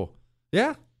cycle.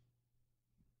 Yeah?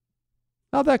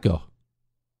 How'd that go?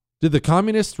 Did the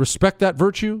communists respect that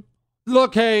virtue?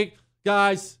 Look, hey,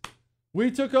 guys,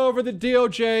 we took over the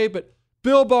DOJ, but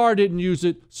Bill Barr didn't use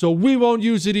it, so we won't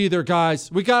use it either,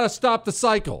 guys. We got to stop the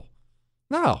cycle.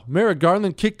 No, Merrick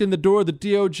Garland kicked in the door of the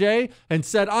DOJ and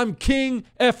said, "I'm King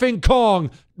effing Kong.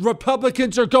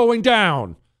 Republicans are going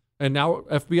down." And now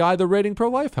FBI, they're raiding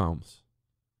pro-life homes.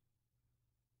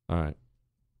 All right.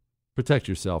 Protect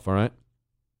yourself, all right?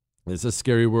 It's a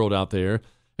scary world out there.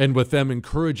 And with them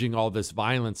encouraging all this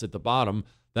violence at the bottom,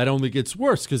 that only gets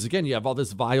worse. Because, again, you have all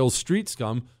this vile street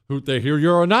scum who they hear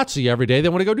you're a Nazi every day. They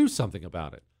want to go do something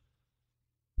about it.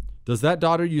 Does that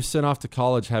daughter you sent off to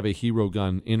college have a hero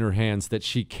gun in her hands that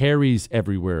she carries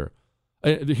everywhere?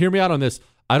 Hear me out on this.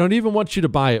 I don't even want you to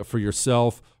buy it for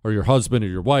yourself or your husband or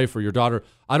your wife or your daughter.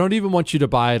 I don't even want you to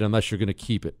buy it unless you're going to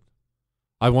keep it.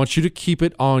 I want you to keep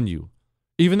it on you.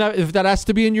 Even that, if that has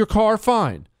to be in your car,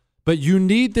 fine. But you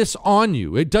need this on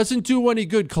you. It doesn't do any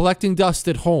good collecting dust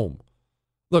at home.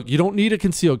 Look, you don't need a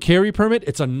concealed carry permit.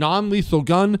 It's a non-lethal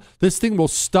gun. This thing will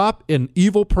stop an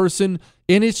evil person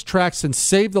in its tracks and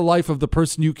save the life of the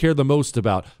person you care the most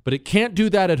about. But it can't do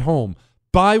that at home.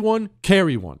 Buy one,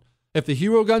 carry one. If the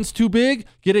hero gun's too big,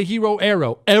 get a hero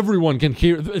arrow. Everyone can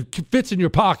carry it. Fits in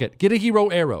your pocket. Get a hero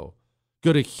arrow.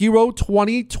 Go to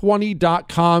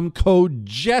hero2020.com. Code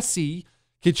Jesse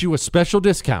gets you a special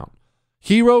discount.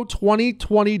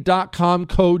 Hero2020.com.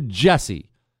 Code Jesse.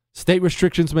 State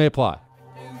restrictions may apply.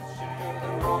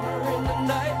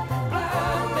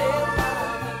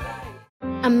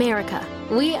 America.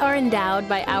 We are endowed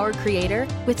by our Creator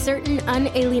with certain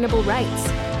unalienable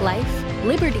rights: life,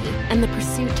 liberty, and the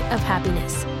pursuit of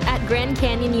happiness. At Grand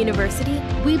Canyon University,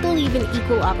 we believe in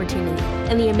equal opportunity,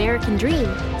 and the American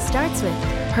dream starts with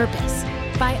purpose.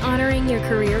 By honoring your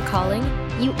career calling,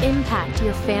 you impact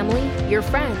your family, your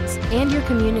friends, and your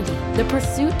community. The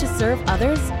pursuit to serve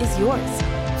others is yours.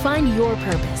 Find your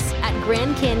purpose at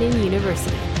Grand Canyon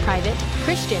University. Private,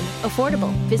 Christian,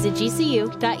 affordable. Visit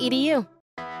gcu.edu.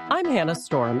 I'm Hannah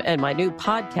Storm, and my new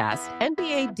podcast,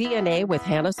 NBA DNA with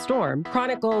Hannah Storm,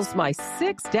 chronicles my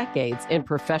 6 decades in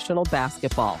professional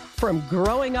basketball. From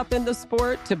growing up in the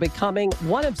sport to becoming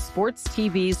one of sports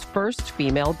TV's first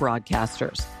female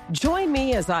broadcasters. Join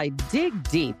me as I dig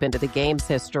deep into the game's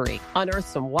history, unearth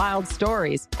some wild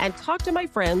stories, and talk to my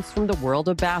friends from the world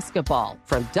of basketball,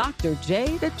 from Dr.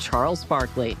 J to Charles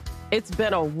Barkley. It's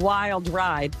been a wild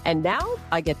ride, and now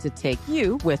I get to take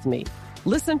you with me.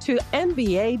 Listen to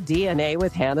NBA DNA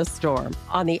with Hannah Storm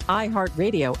on the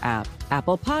iHeartRadio app,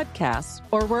 Apple Podcasts,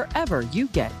 or wherever you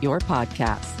get your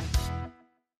podcasts.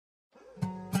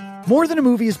 More Than a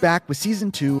Movie is back with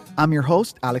Season 2. I'm your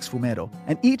host, Alex Fumero,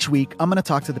 and each week I'm going to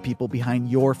talk to the people behind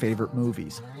your favorite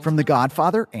movies. From The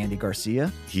Godfather, Andy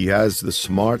Garcia. He has the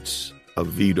smarts of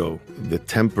Vito, the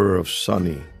temper of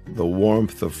Sonny, the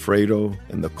warmth of Fredo,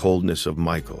 and the coldness of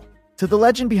Michael. To the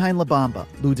legend behind La Bamba,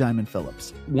 Lou Diamond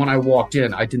Phillips. When I walked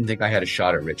in, I didn't think I had a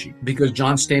shot at Richie because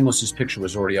John Stamos' picture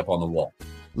was already up on the wall.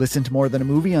 Listen to More Than a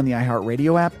Movie on the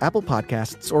iHeartRadio app, Apple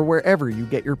Podcasts, or wherever you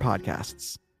get your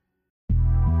podcasts.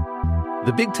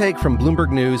 The Big Take from Bloomberg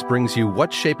News brings you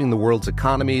what's shaping the world's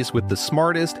economies with the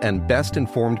smartest and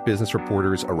best-informed business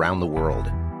reporters around the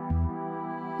world.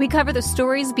 We cover the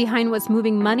stories behind what's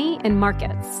moving money and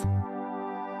markets,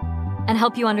 and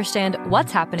help you understand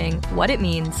what's happening, what it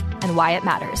means, and why it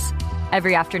matters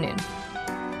every afternoon.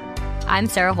 I'm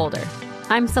Sarah Holder.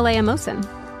 I'm Saleha Mohsin.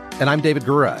 And I'm David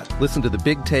Gura. Listen to The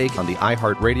Big Take on the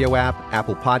iHeartRadio app,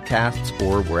 Apple Podcasts,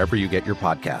 or wherever you get your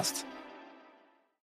podcasts.